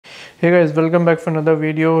Hey guys, welcome back for another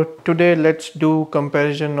video. Today let's do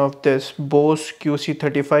comparison of this Bose QC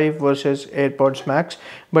 35 versus AirPods Max,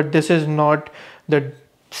 but this is not the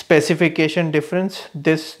specification difference.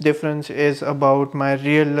 This difference is about my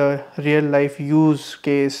real life use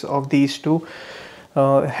case of these two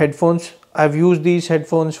headphones. I've used these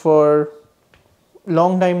headphones for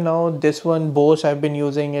long time now. This one Bose, I've been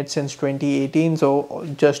using it since 2018, so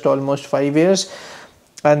just almost 5 years,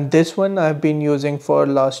 and this one I've been using for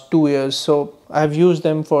last 2 years, so I've used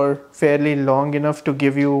them for fairly long enough to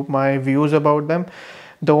give you my views about them.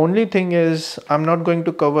 The only thing is I'm not going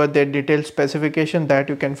to cover their detailed specification that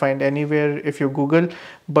you can find anywhere if you Google,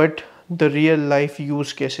 but the real life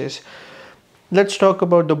use cases. Let's talk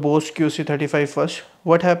about the Bose QC35 first.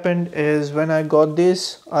 What happened is when I got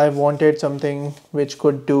this, I wanted something which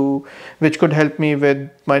could help me with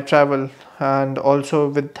my travel and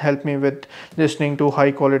also help me with listening to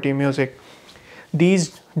high quality music.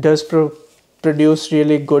 These does produce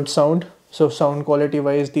really good sound. So sound quality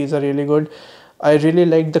wise, these are really good. I really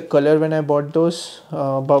liked the color when I bought those.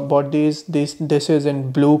 Bought these. This is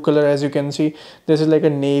in blue color, as you can see. This is like a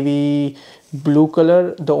navy blue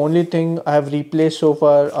color. The only thing I have replaced so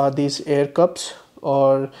far are these air cups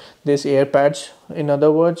or these air pads. In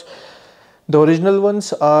other words, the original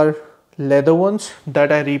ones are leather ones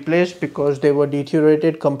that I replaced because they were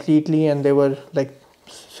deteriorated completely and they were like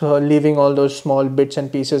leaving all those small bits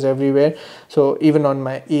and pieces everywhere, so even on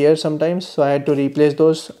my ear sometimes, so I had to replace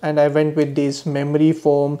those, and I went with these memory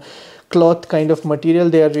foam cloth kind of material.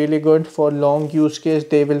 They are really good for long use case.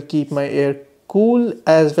 They will keep my ear cool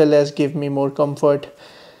as well as give me more comfort.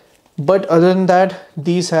 But other than that,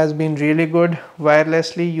 these has been really good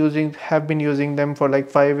wirelessly. Have been using them for like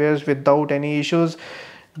 5 years without any issues.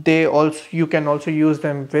 You can also use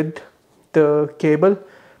them with the cable,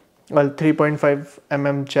 well, 3.5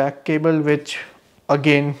 mm jack cable, which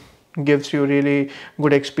again gives you really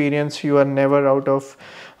good experience. You are never out of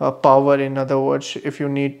power. In other words, if you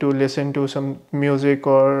need to listen to some music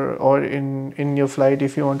or in your flight,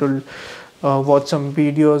 if you want to watch some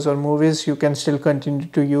videos or movies, you can still continue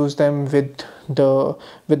to use them with the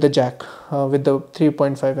jack, with the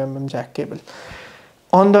 3.5 mm jack cable.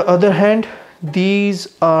 On the other hand, these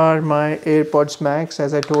are my AirPods Max.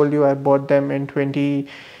 As I told you, I bought them 2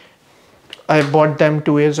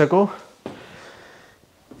 years ago,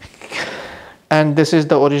 and this is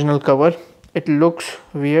the original cover. It looks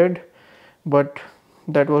weird, but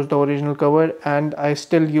that was the original cover, and I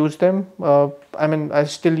still use them. I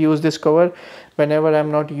still use this cover whenever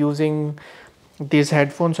I'm not using these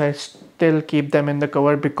headphones. I still keep them in the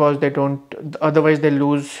cover because otherwise they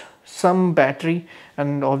lose some battery,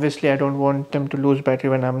 and obviously I don't want them to lose battery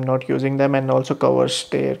when I'm not using them, and also covers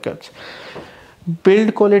the air cuts.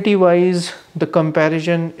 Build quality wise, the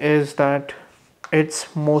comparison is that it's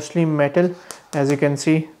mostly metal. As you can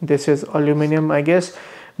see, this is aluminum, I guess,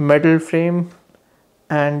 metal frame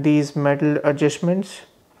and these metal adjustments.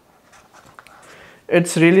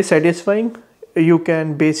 It's really satisfying. You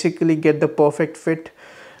can basically get the perfect fit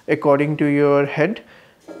according to your head,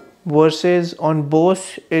 versus on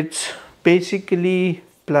Bose it's basically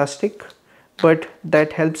plastic, but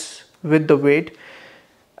that helps with the weight.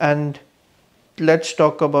 And let's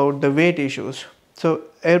talk about the weight issues. So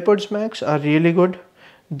AirPods Max are really good.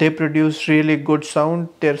 They produce really good sound.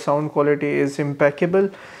 Their sound quality is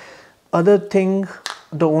impeccable. Other thing,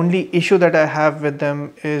 the only issue that I have with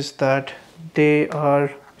them is that they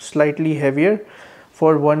are slightly heavier.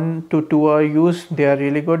 For 1 to 2 hour use, they are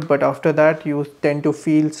really good, but after that you tend to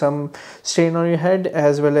feel some strain on your head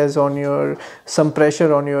as well as some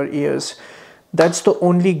pressure on your ears. That's the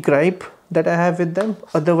only gripe that I have with them.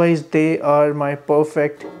 Otherwise, they are my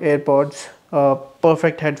perfect AirPods,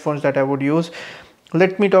 perfect headphones that I would use.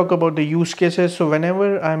 Let me talk about the use cases. So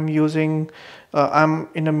whenever I'm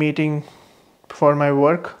in a meeting for my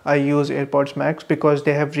work, I use AirPods Max because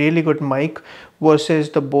they have really good mic versus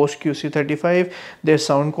the Bose QC35. Their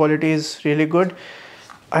sound quality is really good.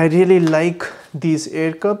 I really like these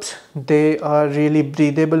air cups. They are really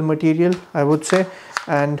breathable material, I would say,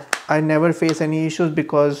 and I never face any issues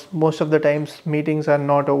because most of the times meetings are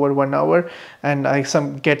not over 1 hour, and I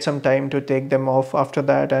get some time to take them off after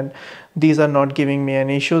that, and these are not giving me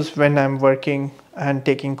any issues when I'm working and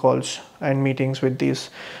taking calls and meetings with these.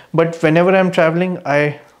 But whenever I'm traveling,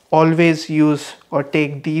 I always use or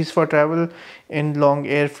take these for travel in long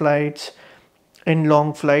flights.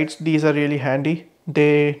 These are really handy.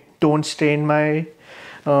 They don't strain my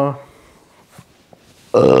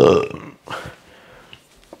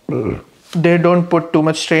they don't put too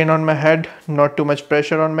much strain on my head, not too much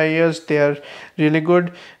pressure on my ears. They are really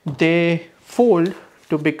good. They fold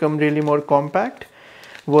to become really more compact,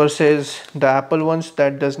 versus the Apple ones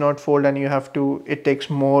that does not fold, and it takes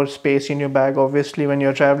more space in your bag. Obviously when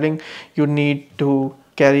you're traveling, you need to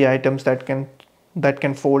carry items that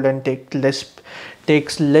can fold and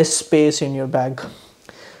takes less space in your bag.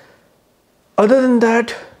 Other than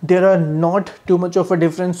that, there are not too much of a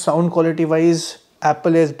difference. Sound quality wise,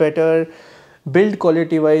 Apple is better. Build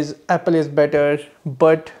quality wise, Apple is better.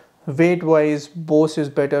 But weight wise, Bose is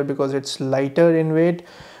better because it's lighter in weight.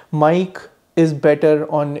 Mic is better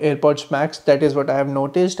on AirPods Max. That is what I have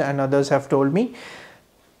noticed and others have told me.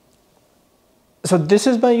 So this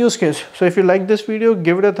is my use case. So if you like this video,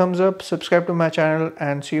 give it a thumbs up, subscribe to my channel,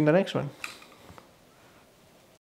 and see you in the next one.